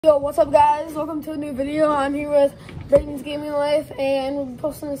Yo, what's up guys? Welcome to a new video. I'm here with Brayden's Gaming Life and we'll be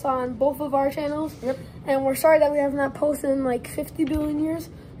posting this on both of our channels. Yep. And we're sorry that we have not posted in like 50 billion years.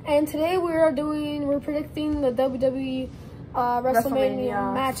 And today we're predicting the WWE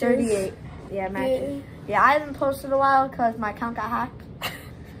WrestleMania matches. 38. Yeah, matches. Yeah, I haven't posted in a while because my account got hacked.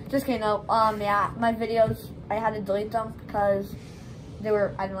 Just kidding, no. Yeah, my videos, I had to delete them because I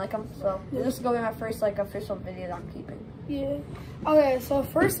didn't like them. So this is going to be my first like official video that I'm keeping. Yeah. Okay, so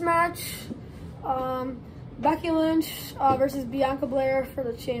first match, Becky Lynch versus Bianca Belair for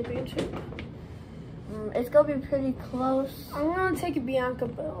the championship. It's going to be pretty close. I'm going to take Bianca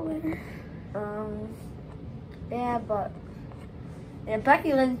Belair. Yeah,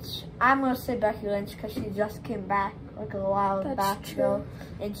 Becky Lynch, I'm going to say Becky Lynch because she just came back like a while back ago.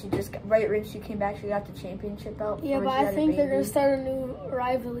 And she just, right when she came back, she got the championship belt. Yeah, but I think they're going to start a new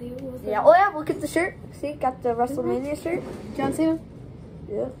rivalry with them. Oh yeah, look at the shirt. See, got the WrestleMania shirt. John Cena?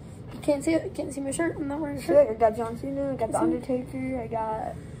 Yeah. You can't see it? You can't see my shirt? I'm not wearing a shirt. I got John Cena, I got The Undertaker, I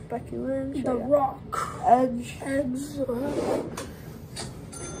got Becky Lynch. The Rock. Edge.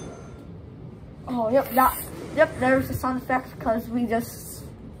 Oh, yep, there's the sound effects because we just...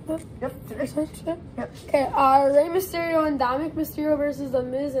 Yep. Okay, Rey Mysterio and Dominic Mysterio versus The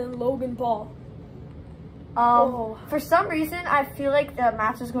Miz and Logan Paul. For some reason, I feel like the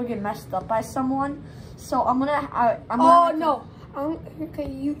match is going to get messed up by someone. So I'm gonna okay,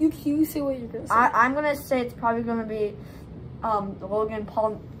 you say what you're gonna say. I'm gonna say it's probably gonna be Logan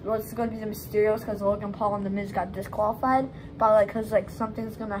Paul. Well, it's gonna be the Mysterios because Logan Paul and The Miz got disqualified. But because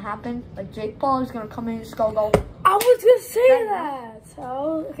something's gonna happen. Like Jake Paul is gonna come in and just go. I was gonna say that.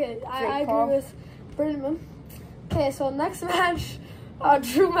 So okay, I agree with Brayden. Okay, so next match,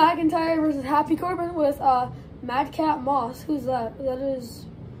 Drew McIntyre versus Happy Corbin with Madcap Moss. Who's that? That is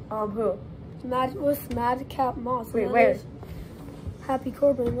who? Madcap Moss. Wait, where? Happy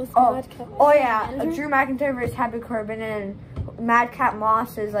Corbin with Madcap. Oh yeah, Drew McIntyre versus Happy Corbin, and Madcap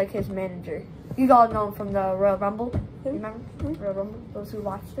Moss is like his manager. You all know him from the Royal Rumble. You remember Royal Rumble? Those who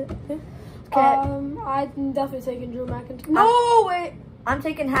watched it. Okay. I'm definitely taking Drew McIntyre. No, wait. I'm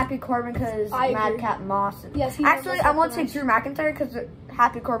taking Happy Corbin because Madcap Moss. Yes, actually, I want to take Drew McIntyre because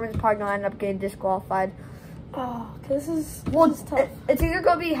Happy Corbin's probably gonna end up getting disqualified. Oh, this is tough. It's either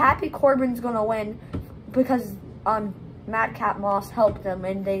gonna be Happy Corbin's gonna win because Madcap Moss helped them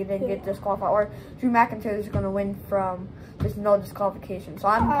and they didn't get disqualified, or Drew McIntyre is gonna win from there's no disqualification. So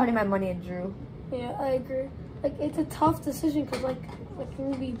I'm putting my money in Drew. Yeah, I agree. Like it's a tough decision because like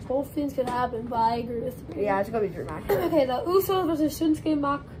maybe both things could happen, but I agree with you. Yeah, it's gonna be Drew McIntyre. Okay, the Usos versus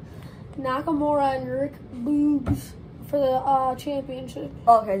Shinsuke Nakamura and Rick Boogs for the championship.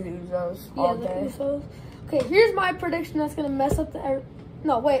 Okay, the Usos. Yeah, the Usos. Okay, here's my prediction that's gonna mess up the.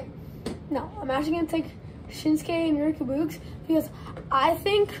 No, I'm actually gonna take Shinsuke and Rick Boogs because I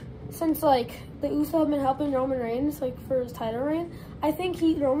think since like the Usos have been helping Roman Reigns for his title reign, I think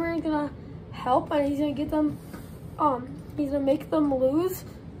Roman Reigns gonna help and he's gonna get them. He's gonna make them lose,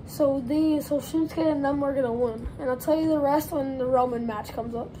 so Shinsuke and them are gonna win. And I'll tell you the rest when the Roman match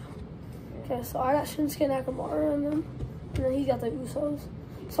comes up. Okay, so I got Shinsuke Nakamura and then he got the Usos.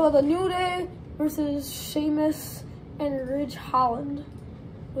 So the New Day versus Sheamus and Ridge Holland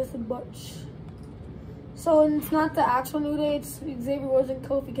with Butch. So it's not the actual New Day, it's Xavier Woods and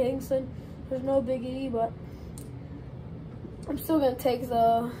Kofi Kingston. There's no Big E, but I'm still gonna take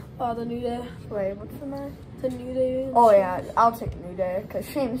the New Day. Wait, what's the match? The New Day. Oh yeah, I'll take the New Day because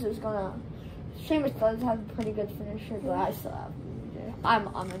Sheamus does have a pretty good finisher, but I still have the New Day. I'm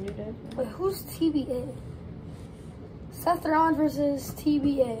on the New Day. Wait, who's TBA? Seth Rollins versus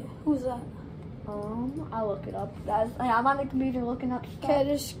TBA. Who's that? I'll look it up, guys. I'm on the computer looking up stuff. Okay,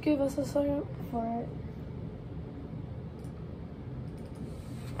 just give us a second for it.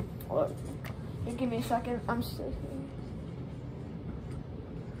 Look, give me a second. I'm still here.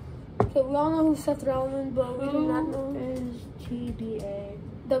 Okay, we all know who Seth Rollins, but we do not know. Is TBA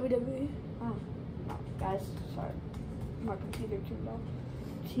WWE. Oh, no, guys, sorry. My computer turned off.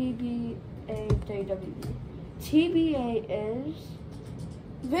 TBA WWE. TBA is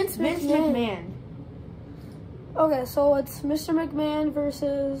Vince McMahon. Okay, so it's Mr. McMahon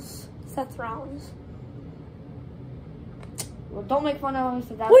versus Seth Rollins. Well, don't make fun of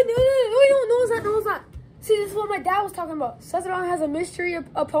him. Wait, no, it's not. See, this is what my dad was talking about. Seth Rollins has a mystery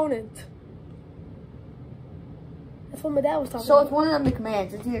opponent. That's what my dad was talking about. So it's one of the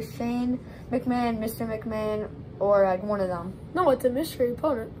McMahons. It's either Shane McMahon, Mr. McMahon, or like one of them. No, it's a mystery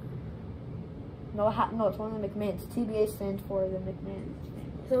opponent. No, it's one of the McMahons. TBA stands for the McMahons.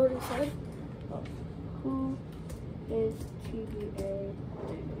 Is that what he said? Oh. Who is TBA?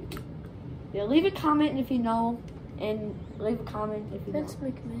 Yeah, leave a comment if you know. And leave a comment if you Vince know.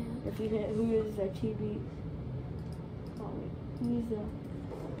 McMahon. If you hit who is the TV. Oh wait, who is the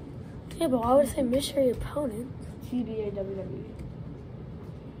Yeah, but why would I say mystery opponent? TBA WWE?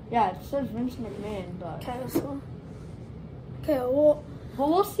 Yeah, it says Vince McMahon, but Okay, so. Okay, well,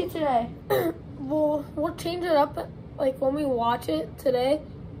 we'll see today. we'll change it up. Like when we watch it today,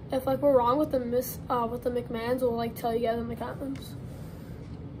 if like we're wrong with the McMahons, we'll like tell you guys in the comments.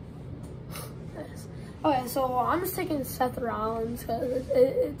 Nice. Okay, so I'm just taking Seth Rollins because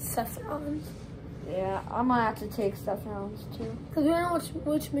it's Seth Rollins. Yeah, I'm gonna have to take Seth Rollins too. Because we don't know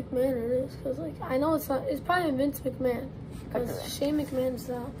which McMahon it is. Because like I know it's not. It's probably Vince McMahon. Because Shane McMahon's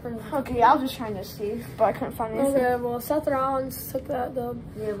not perfect. Okay, I was just trying to see, but I couldn't find anything. Okay, well Seth Rollins took that dub.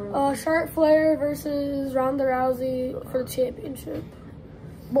 Yeah, Charlotte Flair versus Ronda Rousey for the championship.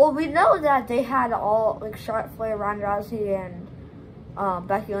 well, we know that they had all like Charlotte Flair, Ronda Rousey, and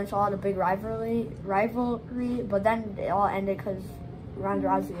Becky Lynch all had a big rivalry, but then it all ended because Ronda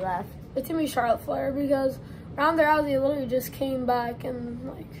Rousey left. It's gonna be Charlotte Flair because Ronda Rousey literally just came back and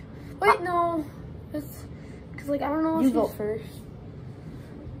like, wait, no, it's because like I don't know. You if go first.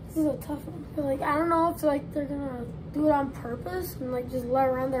 This is a tough one. Like I don't know if like they're gonna do it on purpose and like just let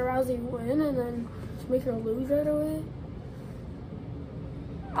Ronda Rousey win and then just make her lose right away.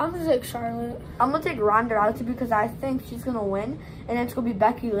 I'm gonna take Charlotte. I'm gonna take Ronda Rousey because I think she's gonna win, and it's gonna be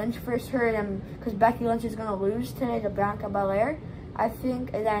Becky Lynch versus her, and because Becky Lynch is gonna lose today to Bianca Belair, I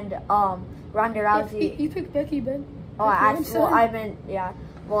think, and then Ronda Rousey. You picked Becky, Ben. Oh, I've been now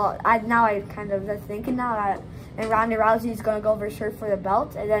I kind of just thinking now that, and Ronda Rousey is gonna go versus her for the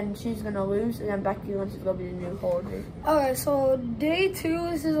belt, and then she's gonna lose, and then Becky Lynch is gonna be the new holder. Okay, so day 2,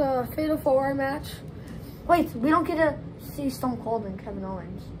 this is a Fatal 4-Way match. Wait, we don't get to see Stone Cold and Kevin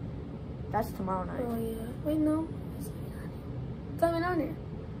Owens. That's tomorrow night. Oh yeah. Wait, no. It's not even on here.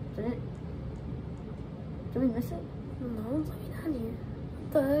 Did it? Did we miss it? No, it's not even on here.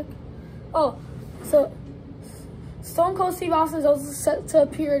 What the heck? Oh, so Stone Cold Steve Austin is also set to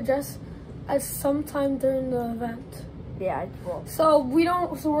appear just at some time during the event. Yeah, well. So we're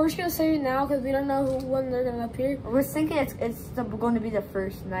just gonna say it now because we don't know when they're gonna appear. We're thinking it's going to be the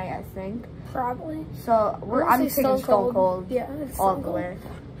first night, I think. Probably. So I'm taking Stone Cold. Yeah, it's all Stone the way.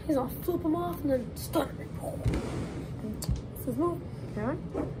 He's gonna flip him off and then stun him. This is move. Yeah.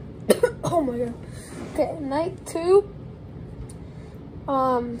 Oh my god. Okay, night 2.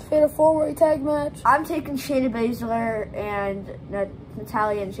 Fatal 4-Way tag match. I'm taking Shayna Baszler and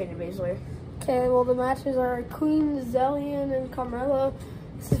Natalya and Shayna Baszler. Okay, well the matches are Queen Zelina and Carmella.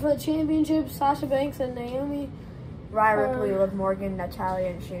 This is for the championship. Sasha Banks and Naomi. Rhea Ripley, Liv Morgan, Natalya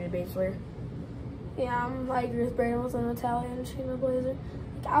and Shayna Baszler. Yeah, I agree with Brayden with Natalya and Shayna Baszler.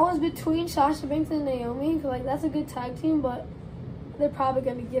 I was between Sasha Banks and Naomi because like that's a good tag team, but they're probably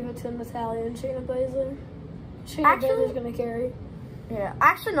gonna give it to Natalya and Shayna Baszler. Shayna Baszler's gonna carry. Yeah,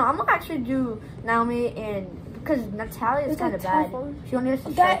 actually no, I'm gonna actually do Naomi and because Natalya is kind of bad. She only has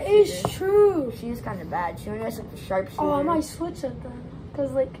the That is true. She is kind of bad. She only has like the sharpshooter. Oh, I might switch it then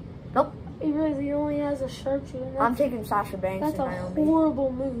because like nope. He only has a sharpshooter. I'm taking Sasha Banks. That's and a Naomi.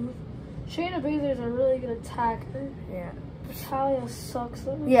 horrible move. Shayna Baszler's a really good attacker. Yeah. Natalya sucks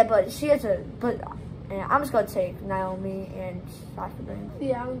though. Yeah, but she has yeah, I'm just gonna take Naomi and Sasha Banks.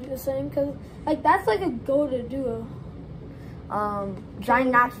 Yeah, I'm gonna do the same because like that's like a go-to duo. Johnny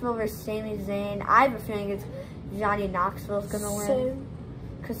Knoxville versus Sami Zayn. I have a feeling it's Johnny Knoxville's gonna win. Same.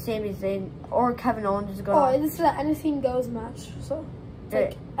 Because Sami Zayn or Kevin Owens is gonna. Oh, this is an anything goes match, so it's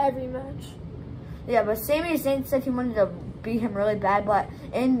like every match. Yeah, but Sami Zayn said he wanted to beat him really bad, but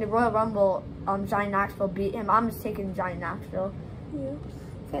in the Royal Rumble, Johnny Knoxville beat him. I'm just taking Johnny Knoxville. Yeah.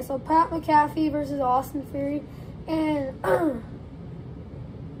 Okay, so Pat McAfee versus Austin Theory, and oh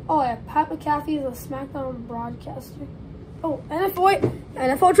yeah, Pat McAfee is a SmackDown broadcaster. Oh,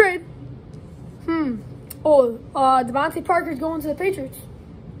 NFL trade. Oh, Devontae Parker's going to the Patriots.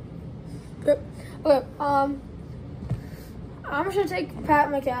 Yep. Okay. I'm just gonna take Pat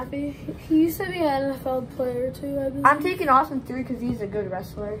McAfee. He used to be an NFL player too, I believe. I'm taking Austin Theory because he's a good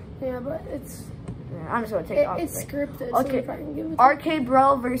wrestler. Yeah, but it's. Yeah, I'm just gonna take Austin. It's scripted. Okay. So give it RK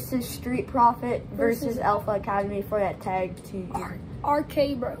Bro versus Street Profit versus Alpha Academy for that tag team.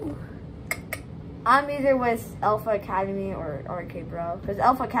 RK Bro. I'm either with Alpha Academy or RK Bro because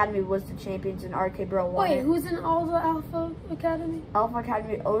Alpha Academy was the champions and RK Bro won. Wait, who's in all the Alpha Academy? Alpha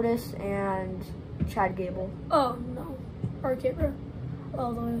Academy, Otis and Chad Gable. Oh no, RK Bro,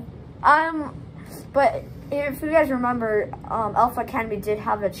 all the way. But if you guys remember, Alpha Academy did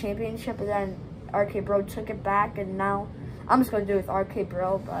have a championship, and then RK Bro took it back, and now I'm just gonna do it with RK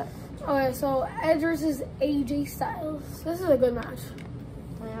Bro. But okay, so Edge versus AJ Styles. This is a good match.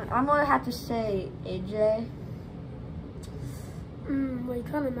 I'm gonna have to say AJ.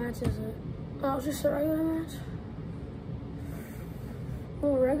 What kind of match is it? Oh, it's just a regular match?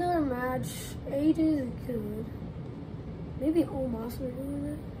 Well, regular match, AJ is good. Maybe Omos are doing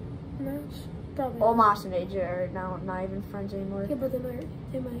it match. Probably. Omos and AJ are now not even friends anymore. Yeah, but they might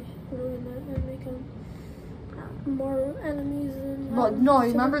ruin that and make them more enemies. Well, no,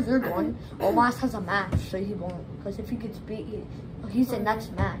 remember they're going. Omos has a match, so he won't. Because if he gets beat, he's the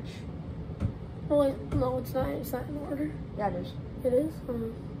next match. Oh, wait, no, it's not. It's not in order. Yeah, it is. It is?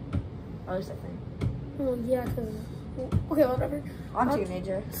 Oh, is that thing? Well, yeah, because... Okay, whatever. I'm taking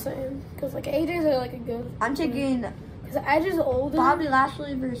AJ. Same. Because, like, AJ's are, like, a good... I'm taking... Because Edge is older. Bobby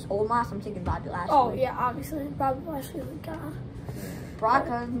Lashley versus Omos. I'm taking Bobby Lashley. Oh, yeah, obviously. Bobby Lashley is a god. Brock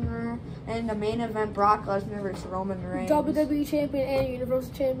Lesnar. And the main event, Brock Lesnar versus Roman Reigns. WWE Champion and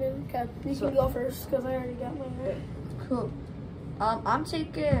Universal Champion. Okay, you can go first, because I already got mine right. Cool. I'm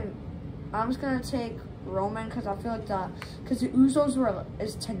just going to take Roman, because I feel like because the Usos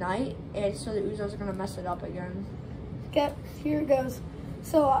is tonight, and so the Usos are going to mess it up again. Okay, here it goes.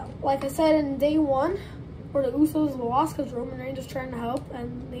 So, like I said in day one, where the Usos lost because Roman Reigns was trying to help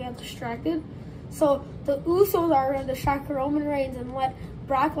and they got distracted. So, the Usos are going to distract Roman Reigns and let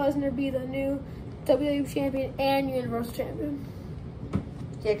Brock Lesnar be the new WWE Champion and Universal Champion.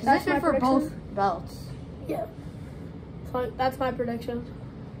 Yeah, because that's for both belts. Yeah. So, that's my prediction.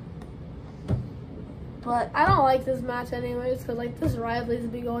 But I don't like this match anyways, because, like, this rivalry's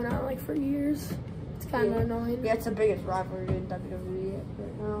been going on, like, for years. It's kind of annoying. Yeah, it's the biggest rivalry in WWE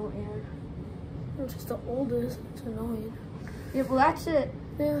right now, yeah. It's just the oldest. It's annoying. Yeah, well, that's it.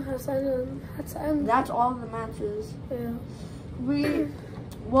 Yeah, That's all the matches. Yeah. We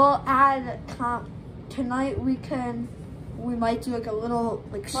will add tonight. We might do like a little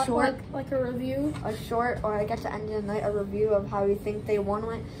short, like a review. A short, or I guess at the end of the night, a review of how we think they won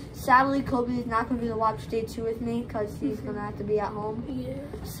it. Sadly, Kobe is not going to be able to watch day 2 with me because he's going to have to be at home. Yeah.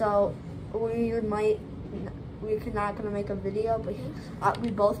 So we're not going to make a video, but we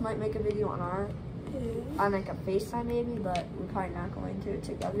both might make a video on on like a FaceTime maybe, but we're probably not going to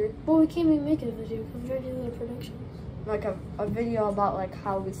together. Well, we can't even make a video because we're trying to do the predictions. Like a video about like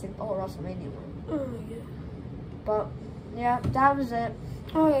how we think the whole WrestleMania went. Oh yeah. But yeah, that was it.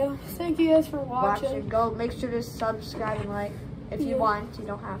 Oh yeah. Thank you guys for watching. Go make sure to subscribe and like if you want. You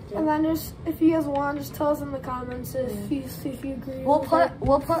don't have to. And then just if you guys want, just tell us in the comments if you agree.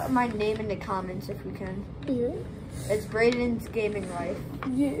 We'll put my name in the comments if we can. Yeah. It's Brayden's Gaming Life.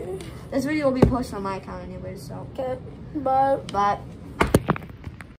 Yeah. This video will be posted on my account anyways, so. Okay. Bye. Bye.